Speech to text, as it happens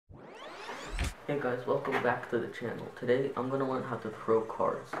Hey guys, welcome back to the channel. Today I'm going to learn how to throw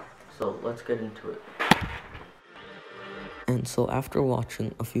cards. So let's get into it. And so after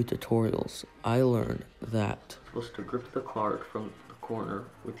watching a few tutorials, I learned that you're supposed to grip the card from the corner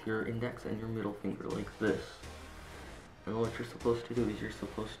with your index and your middle finger like this. And what you're supposed to do is you're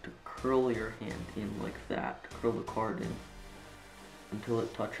supposed to curl your hand in like that. Curl the card in until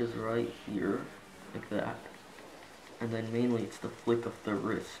it touches right here, like that. And then mainly it's the flick of the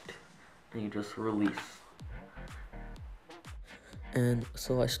wrist. And you just release. And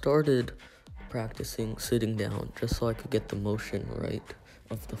so I started practicing sitting down just so I could get the motion right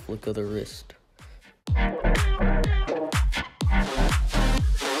of the flick of the wrist.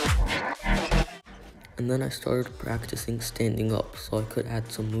 And then I started practicing standing up so I could add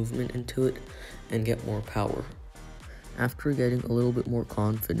some movement into it and get more power. After getting a little bit more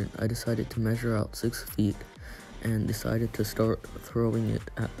confident, I decided to measure out 6 feet and decided to start throwing it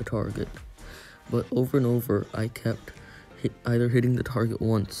at the target. But over and over, I kept either hitting the target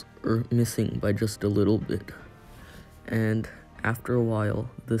once or missing by just a little bit. And after a while,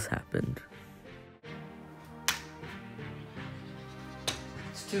 this happened.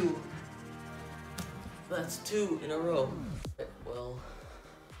 It's 2. That's 2 in a row. Well,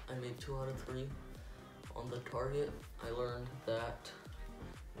 I made 2 out of 3 on the target. I learned that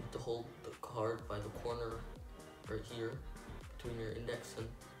you have to hold the card by the corner right here between your index and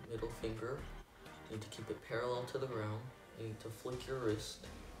middle finger. You need to keep it parallel to the ground. You need to flick your wrist.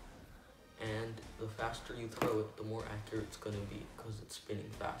 And the faster you throw it, the more accurate it's going to be because it's spinning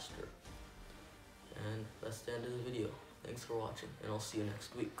faster. And that's the end of the video. Thanks for watching, and I'll see you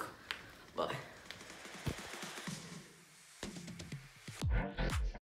next week. Bye.